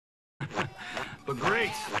But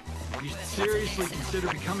great. You should seriously consider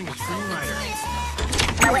becoming a screenwriter.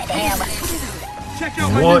 Check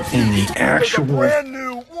out my What in the actual brand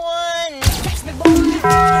new one?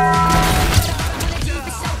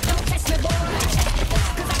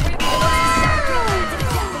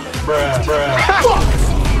 bruh.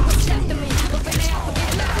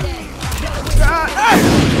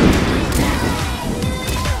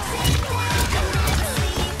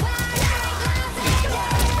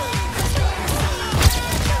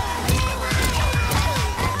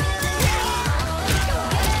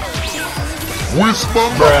 Whisper,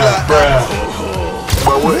 Bruh.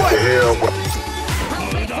 but what the hell?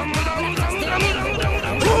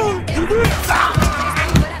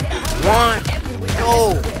 1,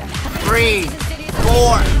 2, 3,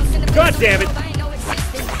 4. God damn it!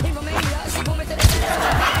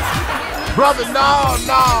 Brother, no,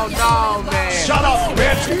 man. Shut up,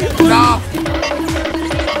 bitch! No.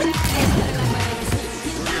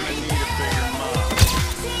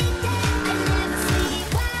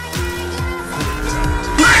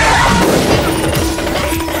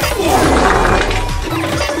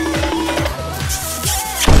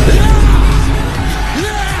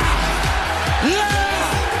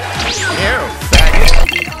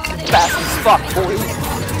 Fast as fuck, boys.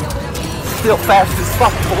 Still fast as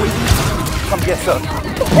fuck, boys. Come get some.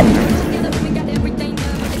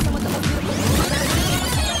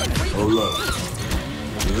 Hold up.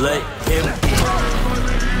 Let him.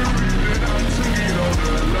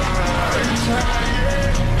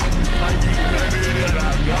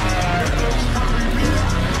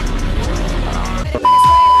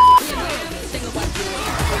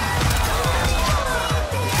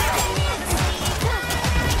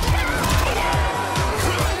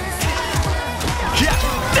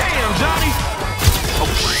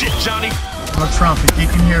 Johnny. Donald Trump, if you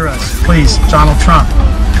can hear us, please, Donald Trump,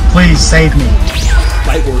 please save me.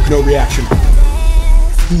 Light work, no reaction.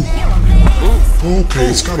 Okay,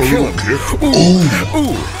 it's got a little kick.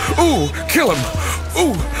 Ooh, kill him.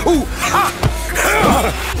 Ooh, ah.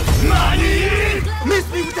 Miss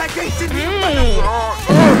me with that gay shit.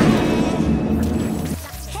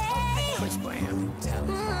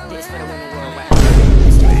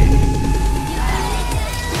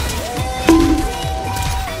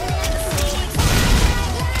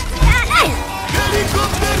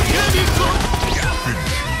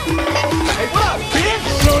 Hey, what up,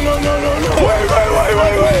 bitch? No.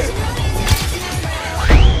 Wait.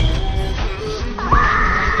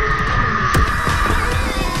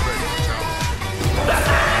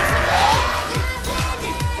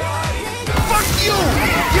 Fuck you!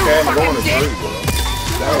 You fucking dick!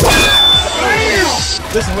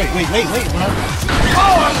 Listen, wait, bro.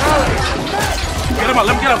 Get him up,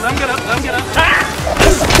 let him get up.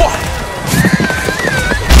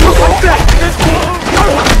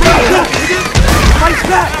 Fight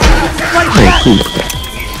back!